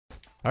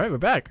All right, we're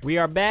back. We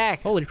are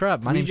back. Holy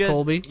crap! My name's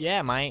Colby.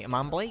 Yeah,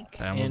 I'm Blake.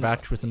 And we're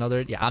back with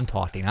another. Yeah, I'm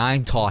talking.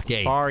 I'm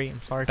talking.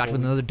 I'm sorry. Back Colby.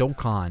 with another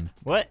Dokkan.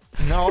 What?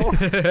 No.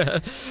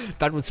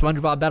 Back with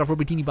SpongeBob Battle for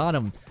Bikini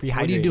Bottom. Rehydrated.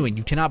 What are you doing?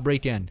 You cannot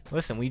break in.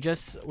 Listen,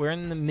 we're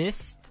in the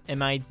midst,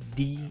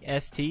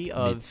 M-I-D-S-T,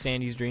 of Midst.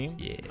 Sandy's dream.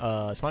 Yeah.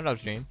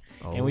 SpongeBob's dream,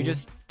 and we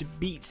just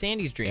beat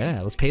Sandy's dream. Yeah,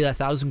 let's pay that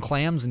 1,000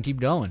 clams and keep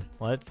going.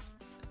 Let's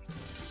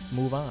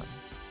move on.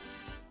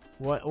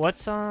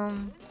 What's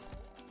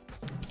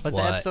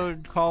the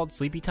episode called?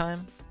 Sleepy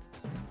Time?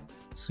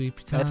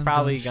 Sleepy Time. That's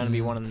probably gonna be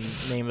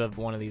the name of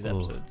one of these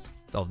episodes.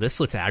 Oh, this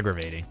looks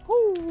aggravating.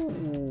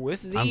 Ooh,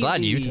 this is easy. I'm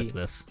glad you took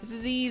this. This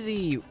is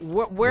easy.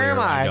 Where am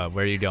I?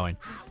 Where are you going?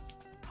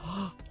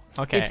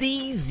 Okay. It's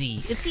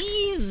easy. It's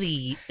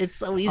easy. It's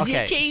so easy.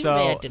 Okay,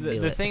 so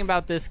the thing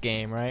about this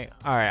game, right?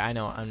 All right, I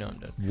know I'm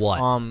done.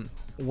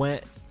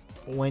 What?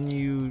 When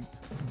you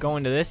go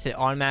into this, it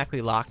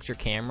automatically locks your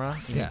camera,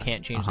 and you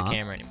can't change the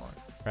camera anymore,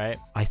 right?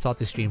 I thought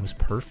this game was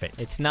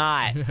perfect. It's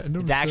not.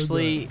 It's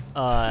actually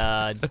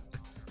what?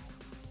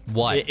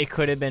 It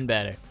could have been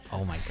better.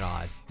 Oh my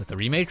god! With the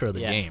remake or the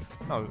game?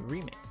 Oh,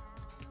 remake.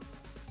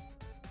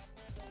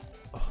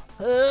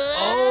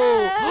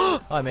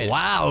 Oh! I made it.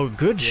 Wow,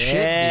 good shit, dude.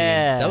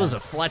 Yeah. That was a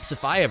flex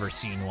if I ever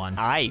seen one.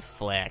 I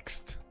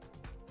flexed.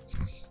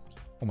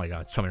 Oh my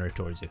god, it's coming right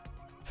towards you.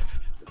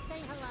 Say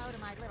hello to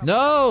my little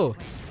No!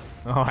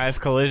 Oh, it has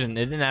collision.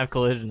 It didn't have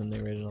collision in the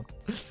original.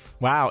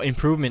 Wow,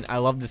 improvement. I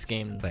love this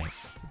game. Thanks.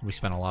 We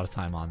spent a lot of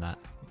time on that.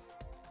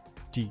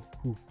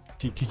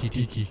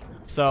 Tiki.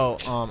 So,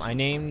 I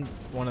named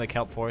one of the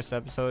Kelp Forest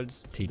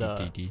episodes.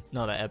 Tiki.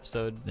 No, the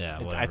episode. Yeah,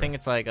 I whatever. think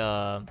it's like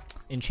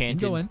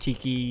Enchanted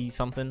Tiki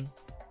something.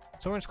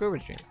 So we're in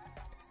Squidward's dream.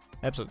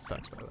 Episode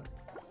sucks, by the way.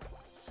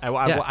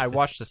 I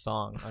watched the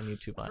song on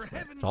YouTube last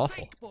night. It's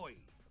awful. Boy,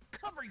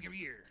 cover your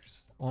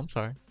ears. Oh, I'm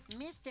sorry.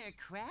 Mr.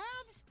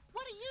 Krabs?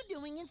 What are you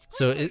doing in Squidward's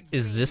So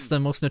is this the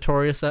most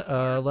notorious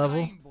level?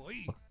 Time,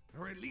 boy,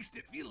 or at least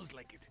it feels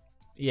like it.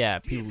 Yeah,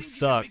 Do you people think you can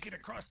suck. make it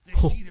across this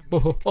sheet of music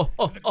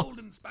with a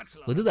golden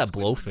spatula Look at on that Squidward's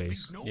blow big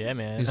face. nose? Yeah,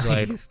 man. He's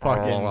like, He's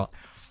fucking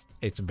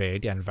it's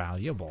big and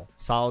valuable.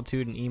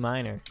 Solitude in E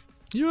minor.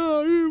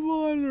 Yeah,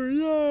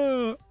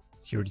 yeah.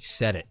 He already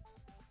said it.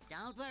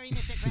 Don't worry,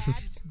 Mr.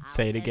 Krabs. I'll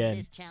Say it end again.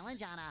 This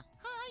challenge on a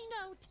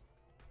high note.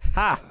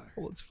 Ha!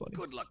 Oh, it's funny.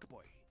 Good luck,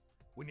 boy.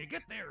 When you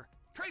get there,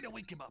 try to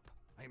wake him up.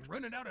 I'm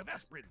running out of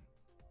aspirin.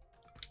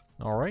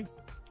 All right.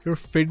 Your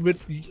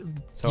favorite.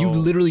 So- You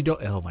literally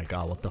don't. Oh my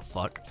god, what the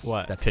fuck?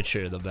 What? That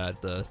picture of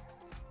the.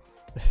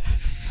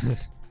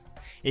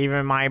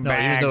 Even my No, even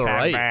bags the have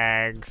right.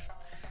 bags.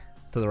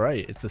 To the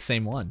right. It's the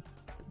same one.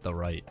 The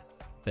right.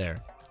 There.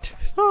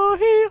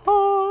 It's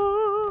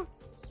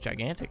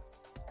gigantic.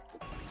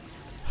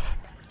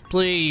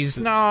 Please,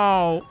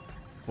 no.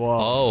 Whoa.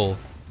 Oh.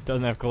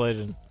 Doesn't have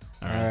collision.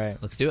 All right.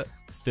 Let's do it.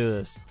 Let's do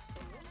this.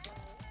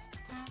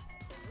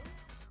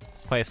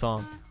 Let's play a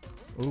song.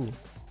 Ooh.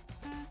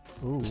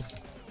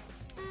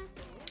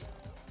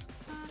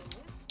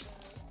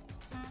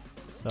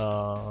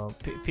 So,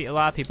 a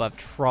lot of people have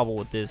trouble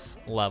with this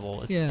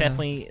level. It's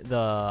definitely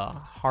the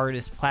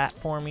hardest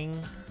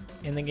platforming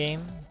in the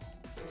game.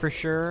 For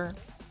sure.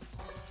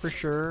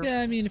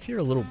 Yeah, I mean, if you're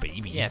a little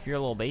baby. Yeah, if you're a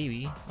little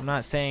baby. I'm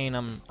not saying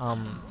I'm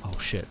Oh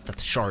shit,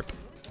 that's sharp.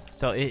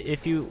 So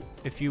if you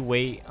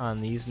wait on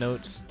these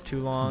notes too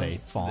long, They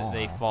fall.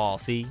 They fall.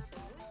 See,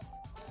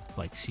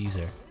 Like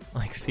Caesar.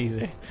 like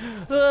Caesar.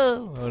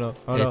 Oh no!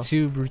 Oh no! Et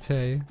tu,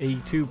 Brute?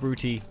 E2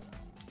 Brute.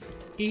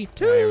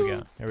 E2.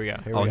 Oh, here we go.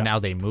 Oh, now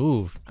they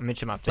move. I'm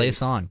itching my face. Play a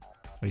song.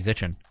 Oh, he's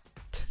itching.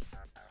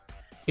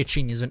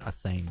 Itching isn't a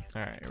thing.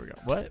 All right, here we go.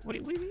 What do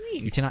you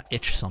mean? You cannot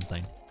itch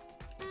something.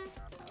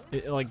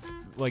 Like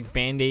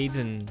band-aids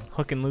and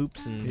hook and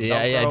loops and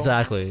Yeah, Velcro?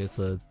 exactly. It's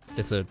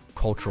a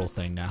cultural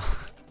thing now.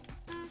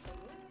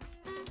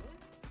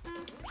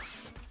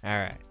 All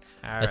right.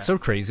 That's so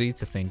crazy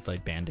to think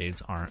like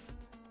band-aids aren't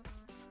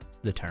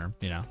the term,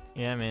 you know?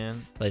 Yeah,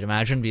 man. Like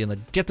imagine being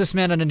like, get this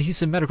man an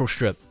adhesive medical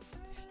strip.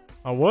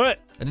 A what?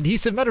 An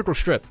adhesive medical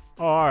strip.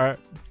 All right.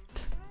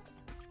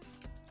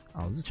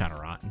 Oh, this is kind of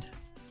rotten.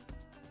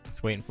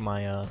 Just waiting for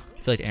my I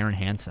feel like Aaron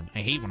Hansen. I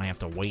hate when I have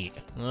to wait.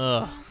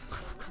 Ugh.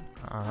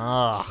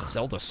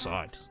 Zelda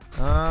sucks.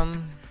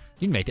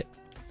 You'd make it.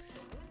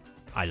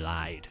 I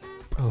lied.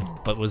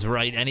 Oh. But was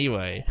right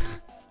anyway.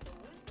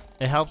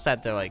 It helps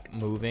that they're like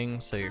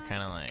moving, so you're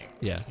kind of like,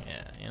 Yeah.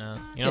 you know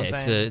what I'm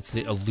it's saying? it's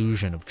the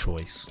illusion of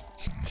choice.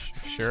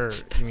 Sure.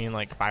 You mean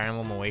like Fire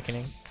Emblem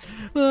Awakening?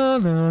 Na,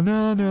 na,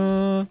 na,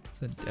 na.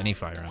 It's any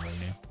Fire Emblem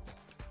game.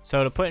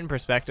 So to put in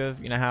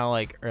perspective, you know how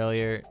like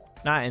earlier,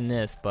 not in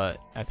this, but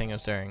I think it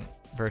was during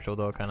Virtual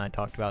Dokkan, I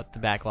talked about the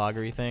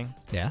backloggery thing.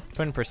 Yeah.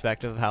 Put in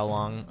perspective how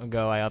long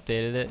ago I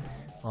updated it.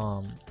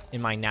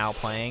 In my now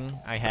playing,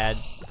 I had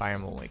Fire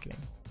Emblem Awakening.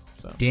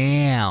 So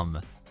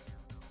Damn.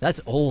 That's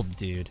old,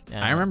 dude.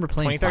 Yeah. I remember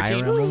playing Fire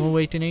 2013? Emblem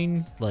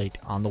Awakening like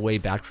on the way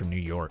back from New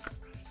York,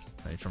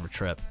 right from a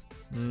trip.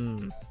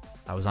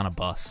 I was on a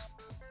bus.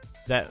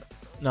 that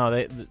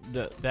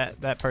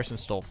person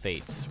stole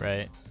Fates,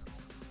 right?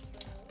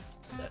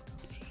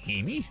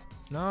 Amy?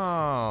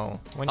 No.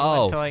 When you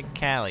went to like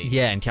Cali.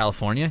 Yeah, in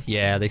California.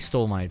 Yeah, they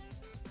stole my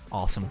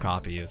awesome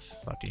copy of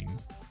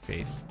fucking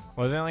Fates.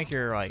 Wasn't it like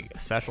your like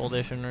special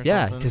edition or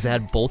Yeah, something? because it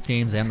had both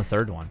games and the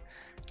third one.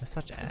 That's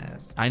such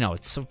ass. I know,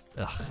 it's so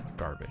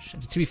garbage.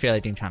 To be fair,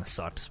 that game kind of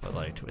sucks, but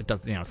like it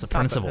does, you know, it's the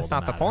principle. That's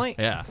not the point.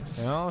 Yeah.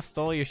 You know,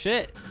 stole your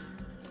shit.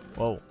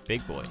 Whoa,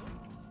 big boy.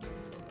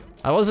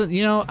 I wasn't,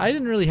 you know, I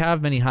didn't really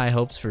have many high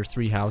hopes for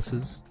Three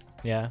Houses.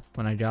 Yeah.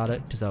 When I got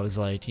it, because I was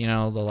like, you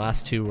know, the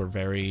last two were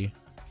very,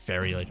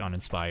 very like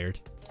uninspired.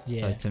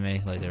 Yeah. Like, to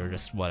me, like they were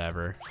just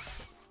whatever.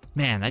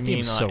 Man, that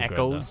game's so good.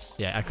 Echoes? Though.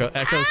 Yeah, Echoes,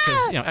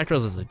 because you know,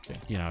 Echoes is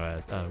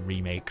a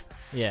remake.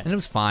 Yeah. And it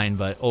was fine,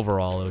 but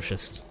overall, it was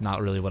just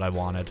not really what I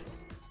wanted,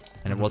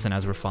 and it wasn't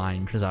as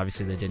refined because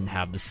obviously they didn't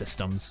have the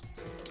systems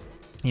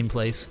in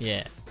place.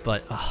 Yeah.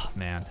 But oh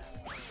man,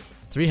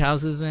 Three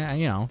Houses, man.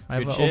 You know, I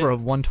have Good shit. over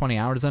 120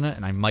 hours in it,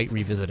 and I might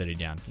revisit it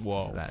again.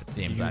 Whoa. That Did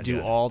game's you that do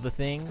good. all the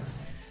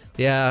things?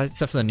 Yeah,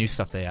 except for the new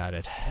stuff they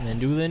added. And then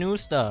do the new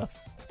stuff.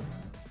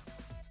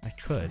 I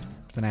could,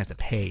 but then I have to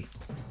pay.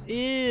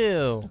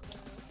 Ew.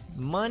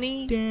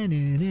 Money?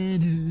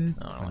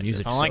 Oh, I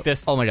don't like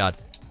this. Oh my god.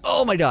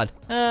 Oh my god.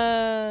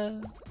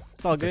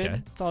 It's all good.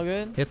 okay. It's all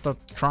good. Hit the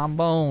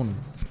trombone.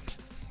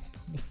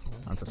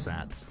 That's a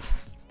sax.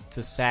 It's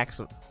a sax.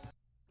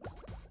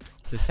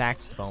 It's a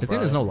saxophone. I think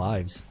there's no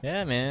lives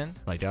Yeah, man.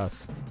 like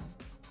us.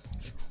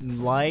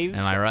 Lives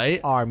Am I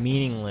right? are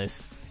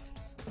meaningless.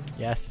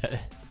 Yes.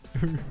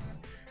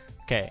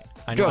 Okay.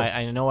 I know. Go.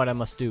 I know what I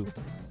must do.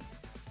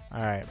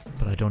 All right.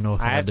 But I don't know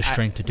if I have the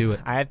strength to do it.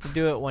 I have to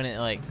do it when it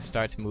like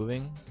starts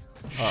moving.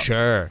 Oh.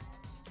 Sure.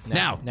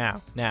 Now.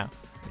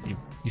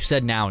 You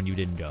said now and you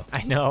didn't go.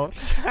 I know.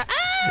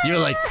 You're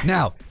like,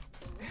 now.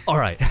 All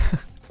right.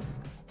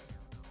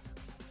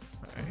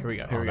 Here we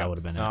go. Oh, that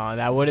would've been it. Oh,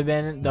 that would have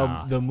been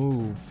Nah. the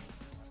move.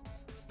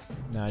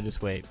 No,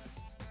 just wait.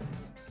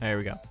 There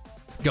we go.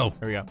 Go.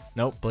 Here we go.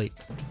 Nope. Blake.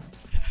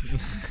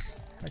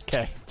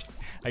 Okay.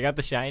 I got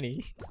the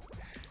shiny.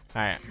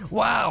 All right.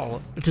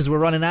 Wow. Because we're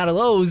running out of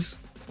those.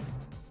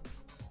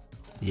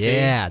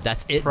 Yeah,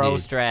 that's it, Pro dude.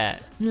 strat.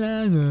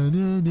 Na, na,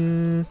 na,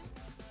 na.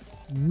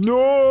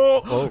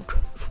 No. Oh.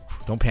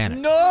 Don't panic.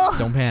 No.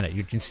 Don't panic.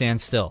 You can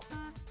stand still.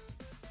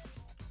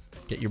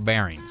 Get your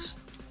bearings.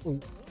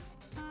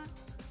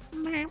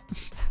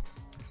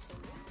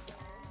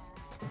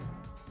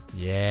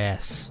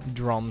 Yes.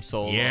 Drum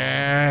solo.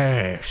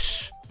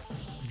 Yes.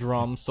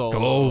 Drum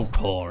solo. Go,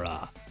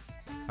 Cora.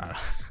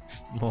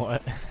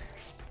 What?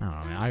 I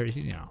don't know, man.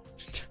 You know.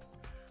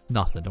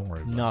 Nothing. Don't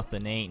worry about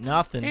Nothing. Ain't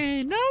nothing. it.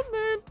 Ain't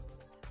nothing.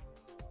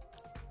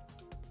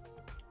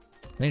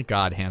 Thank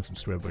God Handsome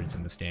Squidward's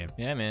in this game.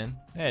 Yeah, man.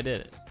 Yeah, I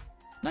did it.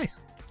 Nice.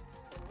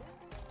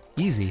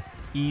 Easy.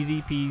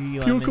 Easy peasy.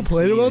 People lemon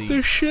complain about squeezy.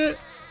 this shit?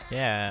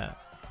 Yeah.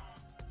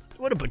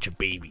 What a bunch of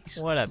babies.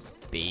 What a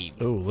baby.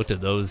 Oh, look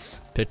at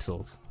those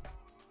pixels.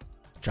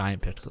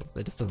 Giant pixels.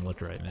 It just doesn't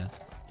look right, man.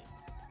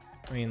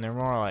 I mean, they're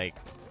more like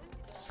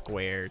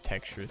square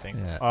texture things.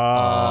 Yeah.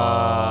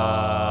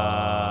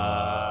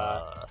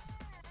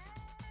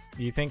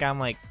 You think I'm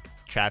like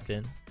trapped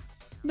in?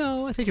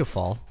 No, I think you'll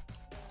fall.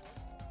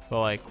 But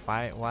like,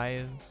 why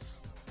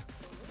is?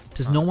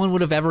 Because no one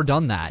would have ever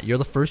done that. You're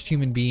the first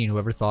human being who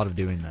ever thought of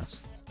doing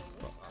this.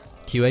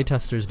 QA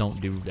testers don't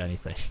do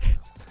anything.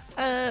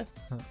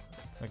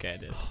 Okay, I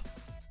did.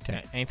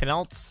 Okay. Anything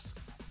else?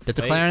 Get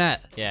the Wait. clarinet.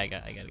 Yeah, I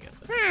gotta get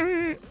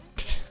that.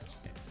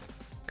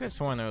 Could have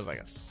sworn there was like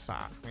a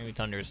sock. Maybe it's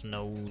under his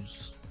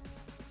nose.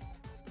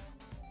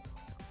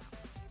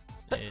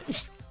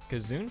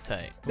 Gazoon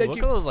tight. Ooh, look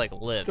at those like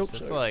lips. Oops,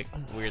 It's sorry. like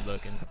weird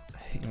looking.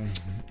 Dude,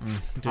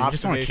 you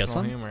just want to kiss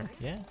Observational him? humor.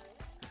 Yeah.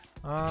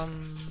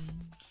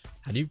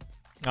 How do you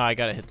Oh, I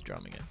gotta hit the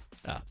drum again.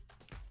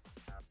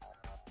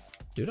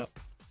 do it up?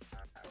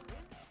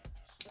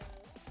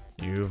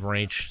 You've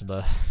reached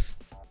the...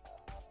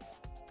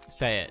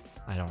 Say it.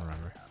 I don't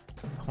remember.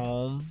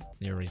 Home.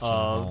 You're reaching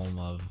Of- the home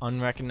of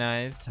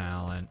Unrecognized.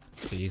 talent.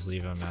 Please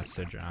leave a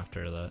message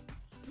after the...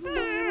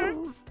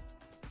 Good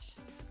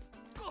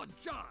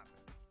job.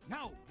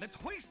 Now let's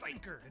hoist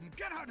anchor and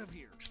get out of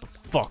here.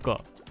 Fuck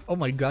up. Oh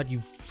my god, you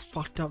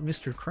fucked up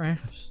Mr.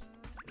 Krabs.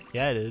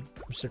 Yeah, I did.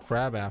 Mr.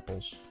 Crab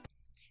Apples.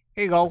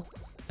 Here you go.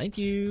 Thank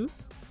you.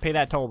 Pay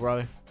that toll,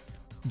 brother.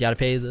 You gotta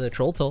pay the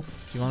troll toll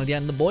if you want to get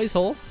in the boys'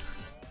 hole.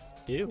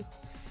 Ew.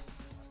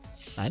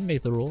 I didn't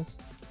make the rules.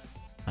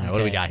 Alright, what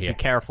do we got here? Be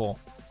careful.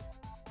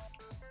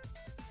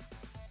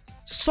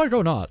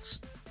 Psychonauts.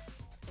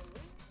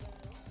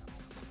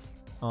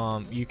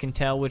 You can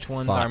tell which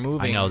ones Fuck, are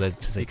moving. I know that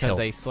because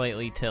they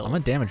slightly tilt. I'm a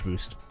damage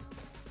boost.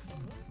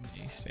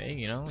 You say,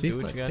 you know, See, do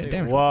what like, you gotta do.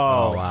 damage. Whoa!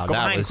 Oh, wow, Go that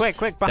behind, was- quick,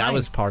 behind. that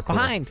was parkour.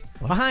 Behind,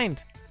 What?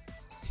 behind.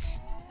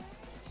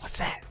 What's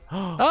that?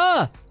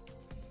 Ah!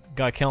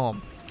 Gotta kill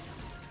him.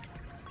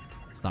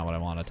 That's not what I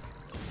wanted.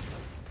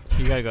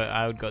 You gotta go.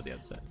 I would go the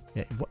other side.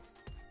 Yeah, what?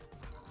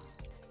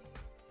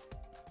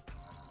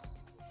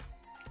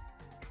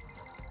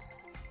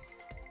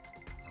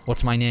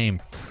 What's my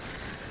name?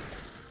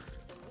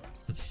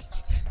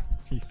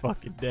 He's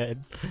fucking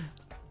dead.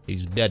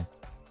 He's dead.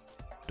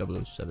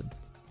 007.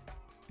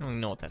 I don't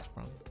even know what that's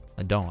from.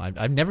 I don't.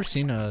 I've never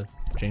seen a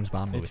James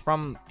Bond movie. It's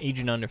from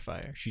Agent Under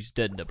Fire. She's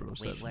dead 007.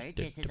 Squidward,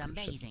 this is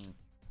amazing.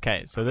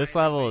 Okay, so this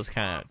level is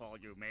kind of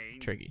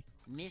tricky.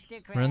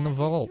 Mr. Krabs We're in the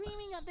vault. is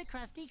dreaming of the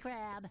Krusty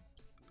Krab.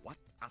 What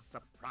a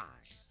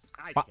surprise.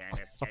 I What can't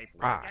a escape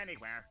surprise. work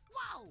anywhere.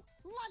 Whoa!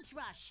 Lunch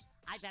rush!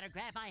 I better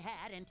grab my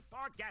hat and...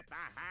 Forget the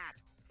hat.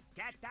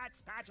 Get that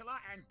spatula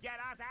and get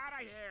us out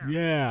of here.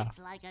 Yeah. It's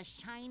like a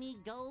shiny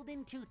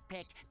golden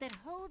toothpick that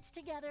holds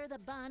together the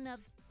bun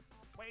of...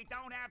 We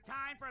don't have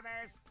time for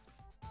this.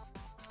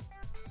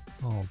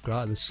 Oh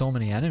god, there's so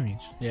many enemies.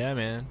 Yeah,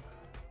 man.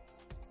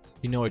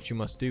 You know what you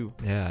must do.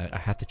 Yeah, I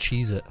have to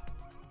cheese it.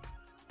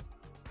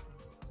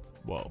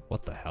 Whoa.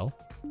 What the hell?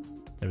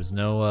 There was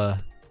no,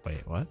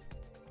 wait, what?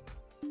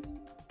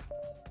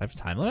 I have a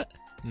time limit?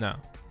 No.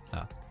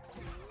 Oh.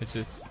 It's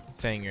just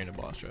saying you're in a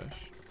boss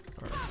rush.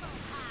 Or...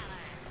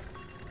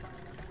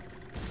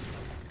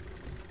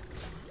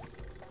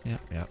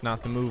 Yeah.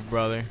 Not the move,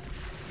 brother.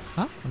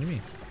 Huh? What do you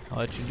mean? I'll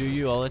let you do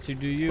you. I'll let you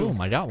do you.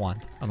 Boom, I got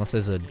one. Unless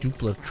there's a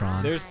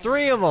duplicatron. There's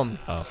 3 of them.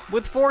 Oh.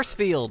 With force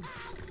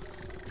fields.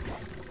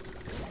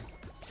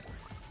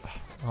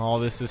 Oh,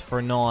 this is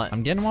for naught.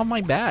 I'm getting on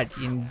my back.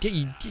 Get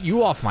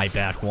you off my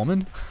back,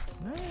 woman.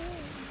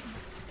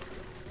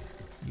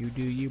 You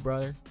do you,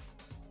 brother.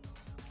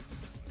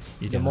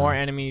 You The don't more know.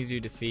 enemies you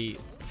defeat,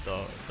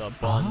 the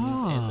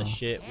buns and the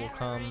shit will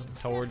come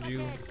towards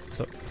you.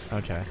 So,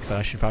 okay, but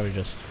I should probably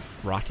just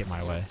rocket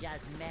my way.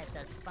 Just met the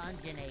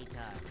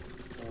Sponginator.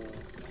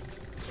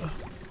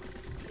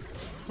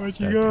 But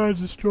you gotta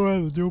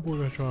destroy the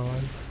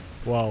duplicatron.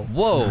 Wow.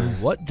 Whoa,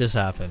 what just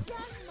happened?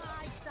 Just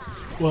my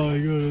size. Why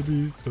you gotta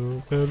be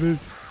so heavy? I'm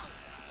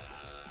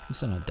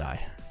just gonna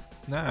die.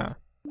 Nah.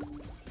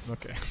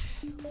 Okay.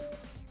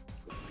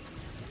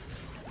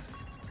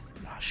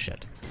 Oh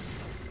shit.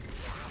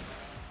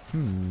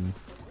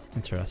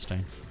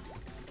 Interesting.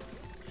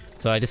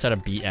 So I just gotta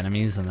beat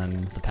enemies and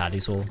then the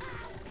patties will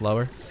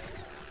lower?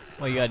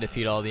 Well, you gotta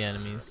defeat all the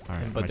enemies,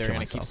 Alright, I'm but gonna they're kill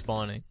gonna keep myself.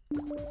 spawning.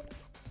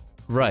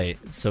 Right,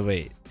 so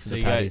wait, so So the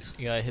you patties...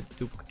 gotta hit the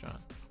duplicatron.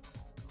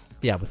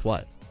 Yeah, with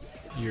what?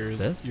 Your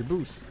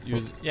boost.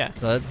 Yeah.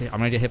 I'm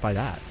gonna get hit by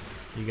that.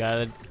 You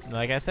gotta,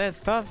 like I said,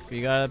 it's tough.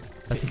 You gotta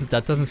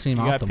That doesn't seem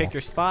you optimal. gotta pick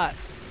your spot,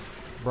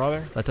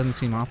 brother. That doesn't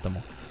seem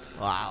optimal.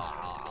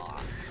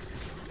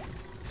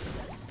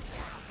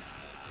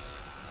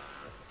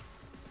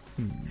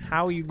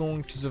 How are you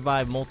going to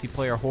survive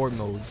multiplayer horde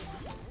mode?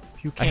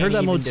 If you I heard can't that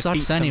even mode defeat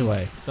sucks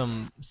anyway.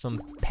 Some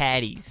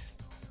patties.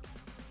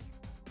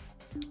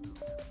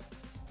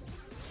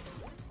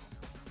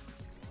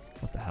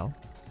 What the hell?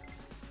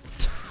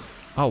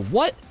 Oh,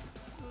 what?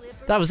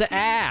 That was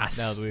ass.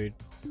 That was weird.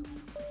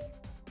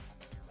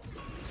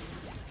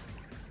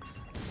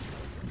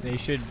 They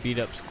should beat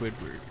up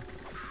Squidward.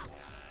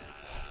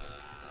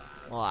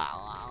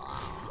 Wow,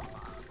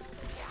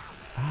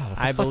 what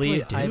the I fuck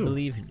do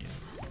believe do? in you.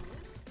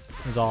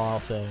 That's all I'll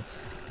say.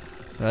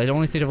 I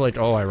only think of like,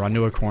 oh, I run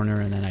to a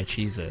corner and then I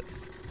cheese it.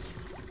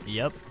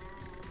 Yep.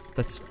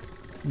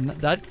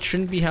 That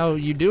shouldn't be how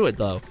you do it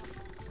though.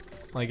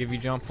 Like if you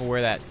jump for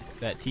where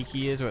that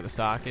tiki is, where the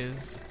sock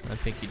is, I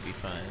think you'd be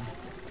fine.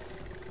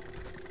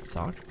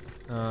 Sock?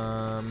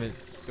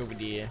 It's over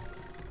there.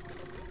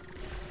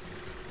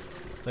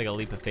 It's like a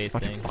leap of faith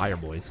Fucking thing. fire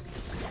boys.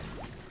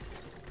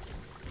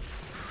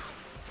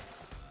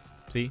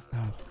 See?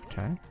 Oh,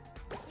 okay.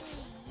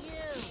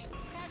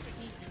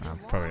 I'm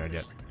probably gonna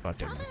get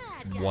fucking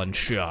one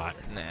shot.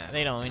 Nah,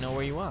 they don't even know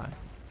where you are.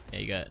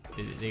 Yeah,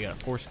 they got a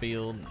force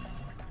field.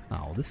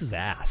 Oh, this is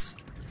ass.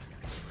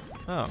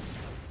 Oh.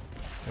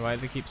 Why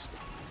do they keep...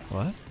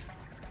 What?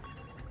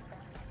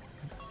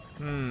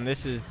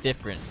 This is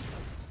different.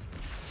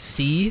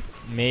 C?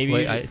 Maybe...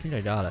 Wait, I think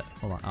I got it.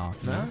 Hold on. Oh,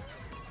 No?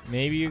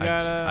 Maybe you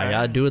gotta... I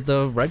gotta do it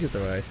the regular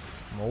way.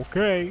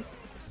 Okay.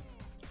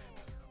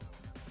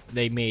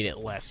 They made it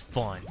less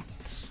fun.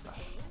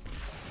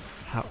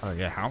 How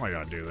am I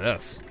gonna do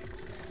this?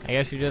 I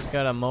guess you just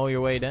gotta mow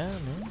your way down,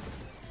 huh?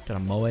 Gotta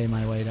mow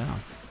my way down.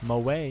 Mow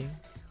way.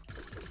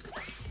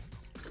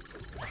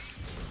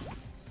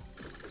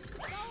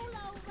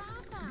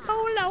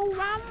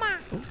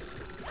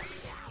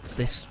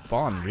 They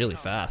spawn really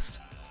fast.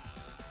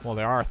 Well,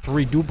 there are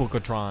 3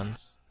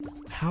 duplicatrons.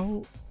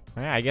 How?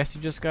 Yeah, I guess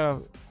you just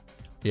gotta...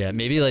 Yeah,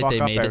 maybe like Fuck they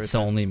up made it so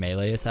everything. only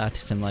melee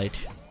attacks can like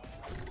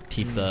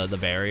keep the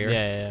barrier.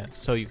 Yeah.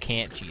 So you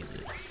can't cheese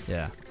it.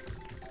 Yeah.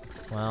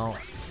 Well,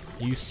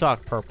 you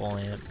suck, Purple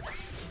Ant.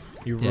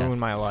 You Yeah. ruined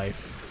my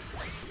life.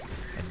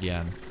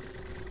 Again.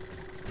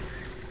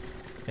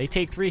 They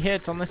take 3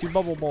 hits unless you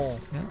bubble ball.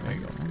 Yeah, there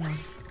you go.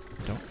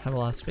 Don't have a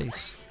lot of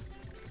space.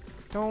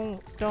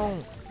 Don't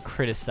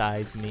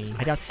criticize me.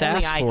 I got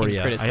sass Only I for can you.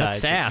 I criticize got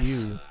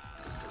sass. you.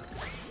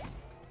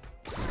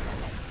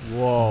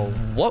 Whoa.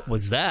 What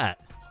was that?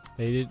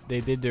 They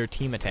did their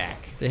team attack.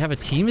 They have a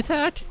team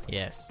attack?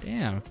 Yes.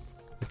 Damn.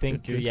 I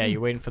think Good you're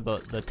team. waiting for the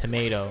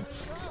tomato.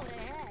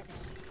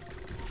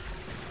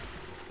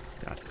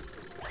 God.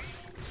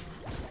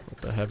 Let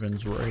the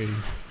heavens rain.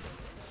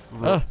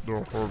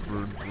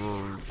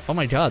 Oh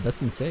my god,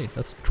 that's insane.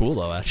 That's cool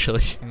though,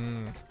 actually.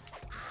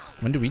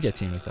 When do we get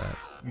team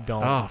attacks? You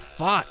don't. Oh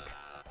fuck!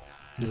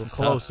 You This were is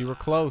close. tough. You were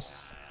close.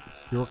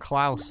 You were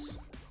Klaus.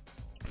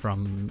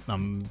 From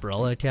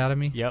Umbrella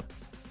Academy. Yep.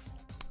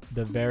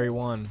 The very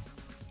one.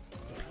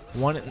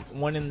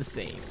 One in the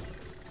same.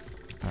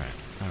 All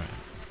right.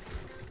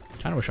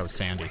 Kind of wish I was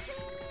Sandy.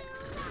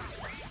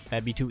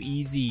 That'd be too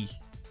easy.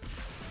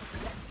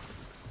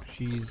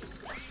 She's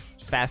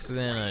faster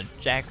than a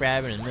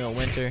jackrabbit in the middle of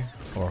winter.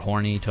 Or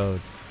Horny Toad.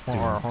 Or a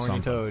Doing horny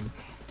something. toad.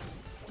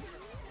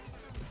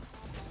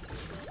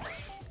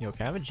 Yo,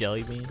 can I have a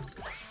jelly bean?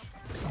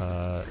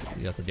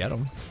 You have to get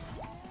them.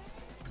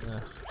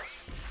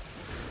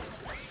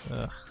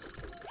 Ugh.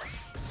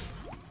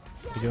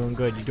 You're doing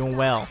good. You're doing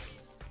well.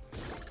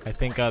 I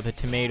think the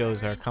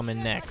tomatoes are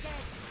coming next.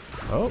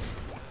 Oh.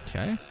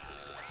 Okay.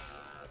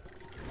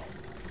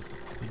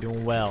 You're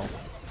doing well.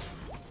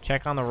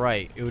 Check on the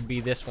right. It would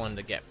be this one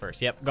to get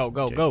first. Yep. Go.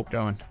 Okay,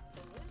 going.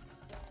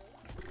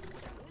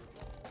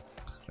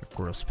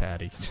 Gross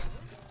patty.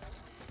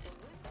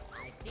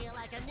 I feel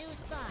like a new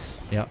sponge.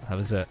 Yep, that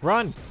was it.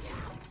 Run.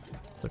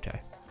 It's okay.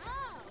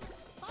 Oh,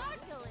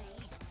 sparkly.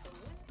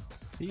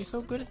 See, you're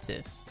so good at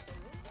this.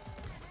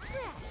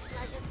 Fresh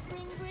like a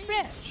spring breeze.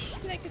 Fresh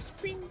like a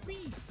spring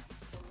breeze.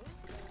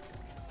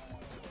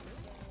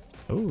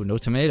 Oh, no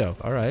tomato.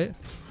 All right.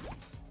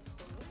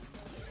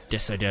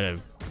 Guess I gotta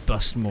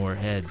bust more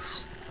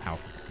heads. Ow.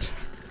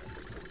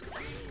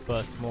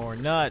 Bust more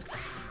nuts.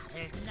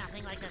 There's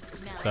nothing like the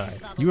smell Sorry.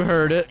 of You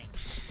heard it.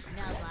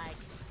 Smells like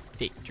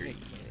Victory.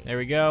 There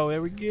we go.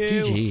 There we go.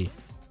 GG.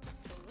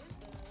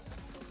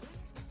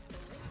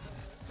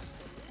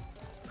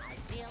 I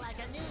feel like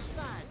a new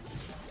sponge.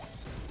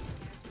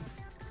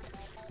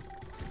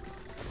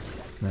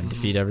 Then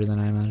defeat everything,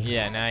 I imagine.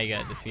 Yeah, now you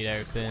gotta defeat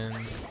everything.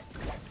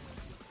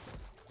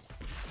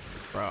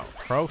 Bro,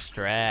 pro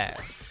strat.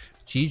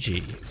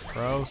 GG.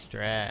 Pro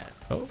strat.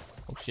 Oh.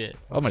 Oh shit.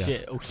 Oh my God.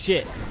 shit. Oh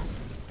shit.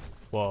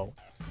 Whoa.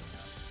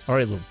 All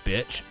right, little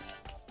bitch.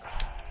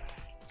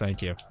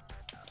 Thank you.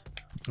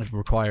 It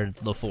required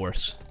the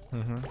force.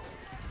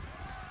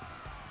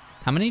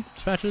 How many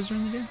spatulas are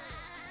in the game?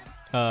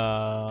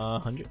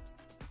 100.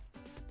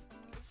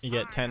 You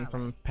get 10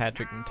 from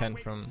Patrick and 10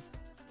 from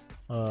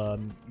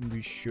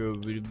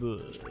Mr.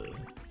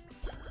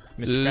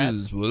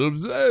 Krabs. what I'm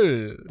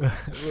saying.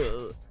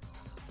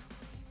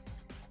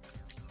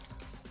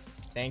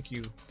 Thank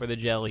you for the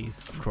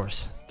jellies. Of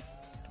course.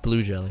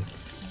 Blue jelly.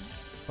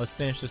 Let's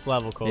finish this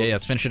level, Cole. Yeah,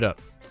 let's finish it up.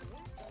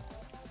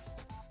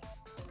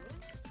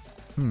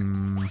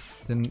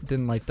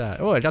 Didn't like that.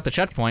 Oh, I got the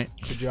checkpoint.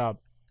 Good job.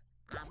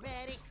 I'm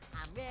ready.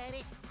 I'm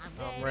ready.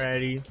 I'm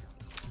ready.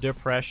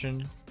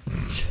 Depression.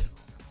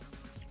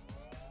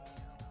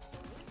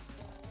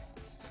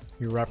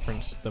 You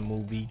referenced the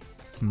movie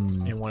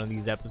in one of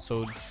these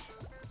episodes.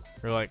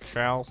 You're like,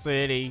 Shell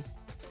City,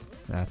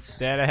 That's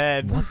dead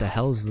ahead. what the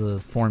hell's the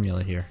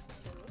formula here?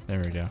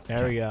 There we go.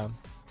 There we go.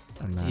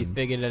 And then You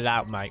figured it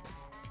out, Mike.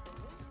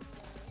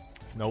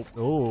 Nope.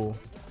 Ooh.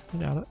 you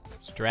got it.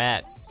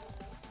 Strats.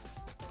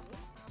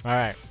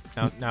 Alright.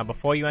 Now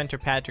before you enter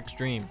Patrick's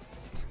dream.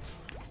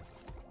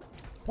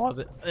 Pause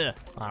it. Ugh.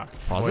 Ah,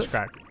 Pause voice it?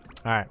 crack.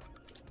 Alright.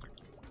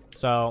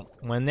 So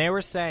when they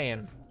were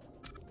saying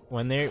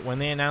when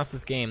they announced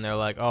this game, they're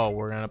like, oh,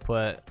 we're gonna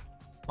put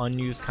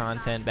unused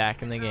content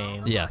back in the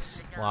game.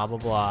 Yes. Blah blah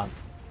blah.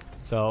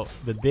 So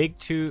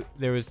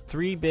there was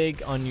 3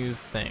 big unused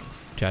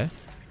things. Okay.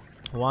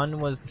 One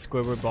was the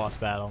Squidward boss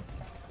battle,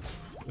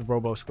 the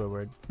Robo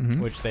Squidward,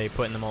 which they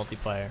put in the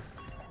multiplayer.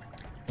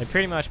 They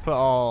pretty much put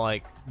all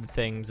like the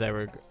things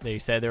they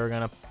said they were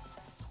gonna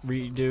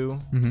redo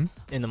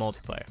in the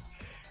multiplayer.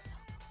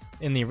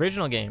 In the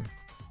original game,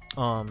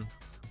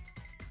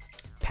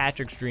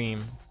 Patrick's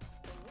dream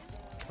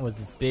was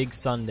this big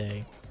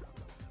Sunday,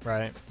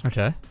 right?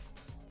 Okay.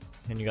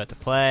 And you got to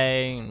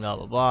play and blah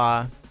blah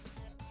blah.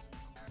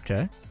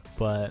 Okay.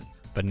 But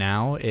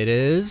now it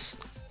is.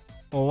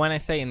 well, when I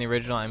say in the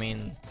original, I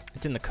mean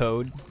it's in the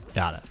code.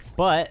 Got it.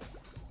 But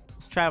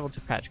let's travel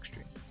to Patrick's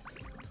dream.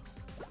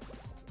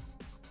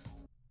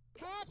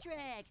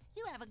 Patrick,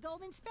 you have a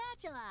golden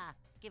spatula.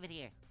 Give it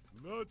here.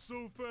 Not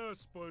so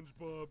fast,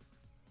 SpongeBob.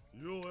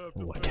 You'll have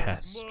to Ooh, a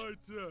pass test. my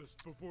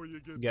test before you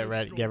get Get this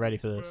ready- get ready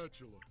for golden this.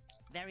 spatula.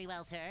 Very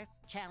well, sir.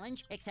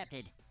 Challenge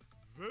accepted.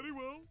 Very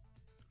well.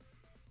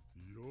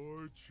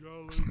 Your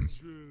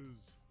challenge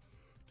is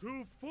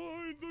to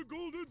find the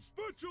golden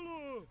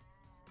spatula.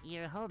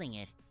 You're holding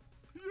it.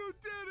 You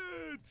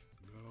did it!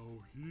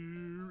 Now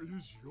here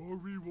is your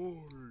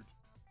reward.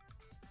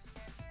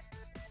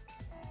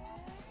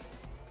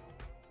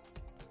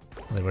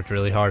 They worked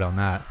really hard on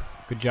that.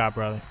 Good job,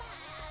 brother.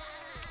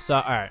 So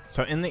all right.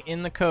 So in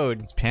the code,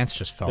 His pants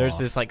just fell there's off.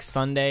 this like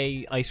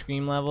Sunday ice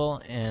cream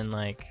level, and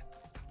like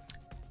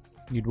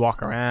you'd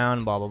walk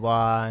around, blah blah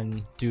blah,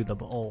 and do the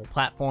whole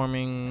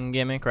platforming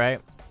gimmick,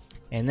 right?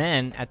 And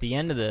then at the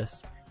end of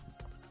this,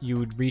 you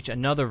would reach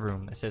another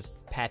room that says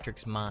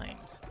Patrick's mind,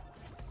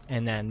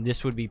 and then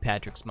this would be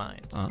Patrick's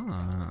mind.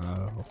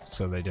 Oh,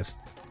 so they just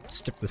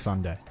Skip the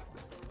Sunday.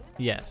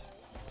 Yes.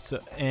 So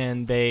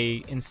and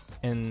they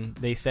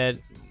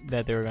said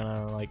that they were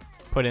gonna like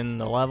put in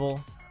the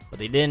level, but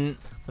they didn't.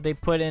 But they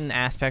put in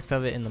aspects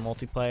of it in the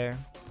multiplayer.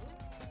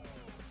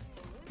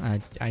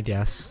 I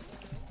guess.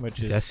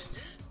 Which is Guess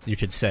you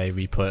could say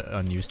we put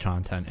unused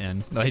content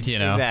in, like, you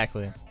know.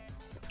 exactly.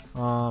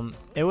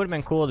 It would have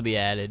been cool to be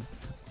added,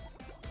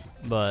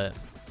 but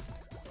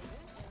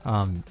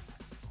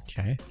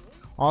okay.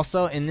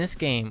 also in this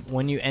game,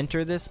 when you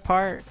enter this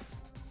part,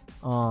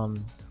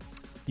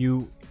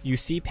 you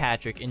see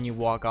Patrick and you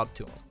walk up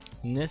to him.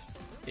 And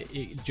this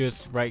it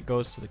just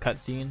goes to the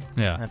cutscene.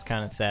 Yeah. That's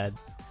kind of sad.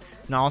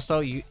 And also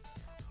you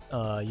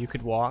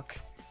could walk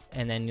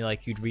and then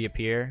you'd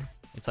reappear.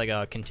 It's like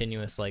a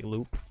continuous like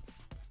loop.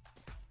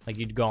 Like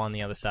you'd go on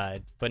the other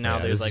side, but now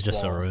there's this like is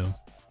just walls. a room.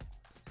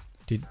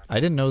 Dude, I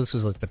didn't know this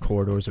was like the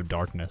corridors of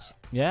darkness.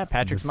 Yeah,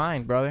 Patrick's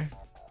mind, brother.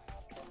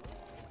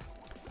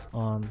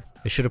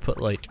 They should have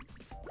put like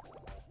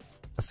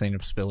a thing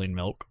of spilling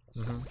milk.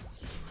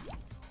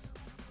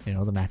 You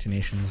know, the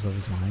machinations of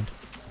his mind.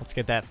 Let's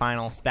get that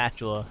final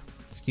spatula.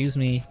 Excuse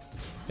me.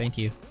 Thank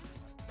you.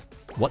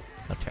 What?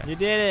 Okay. You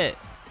did it.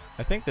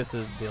 I think this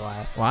is the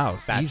last Wow,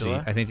 spatula.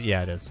 easy. I think,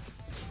 yeah, it is.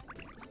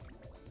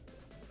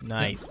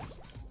 Nice.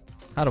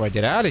 How do I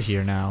get out of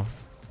here now?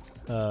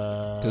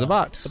 To the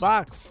box. The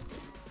box.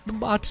 The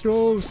box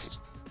roast.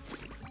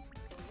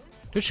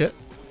 Good shit.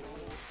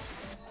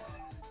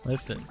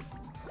 Listen,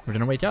 We're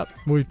gonna wake up.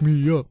 Wake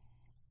me up.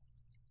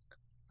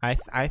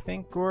 I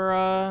think we're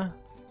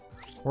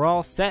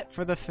all set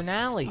for the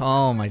finale.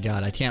 Oh my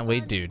god, I can't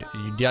wait, dude.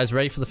 You guys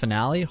ready for the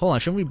finale? Hold on,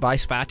 shouldn't we buy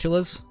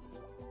spatulas?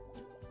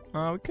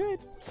 We could.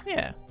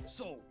 Yeah.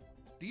 So,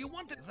 do you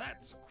want it?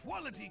 That's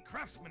quality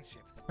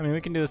craftsmanship. I mean,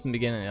 we can do this in the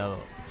beginning of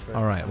the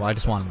All right. Well, I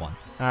just wanted one.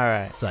 All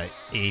right. It's like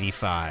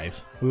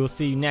 85. We will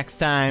see you next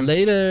time.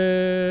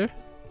 Later.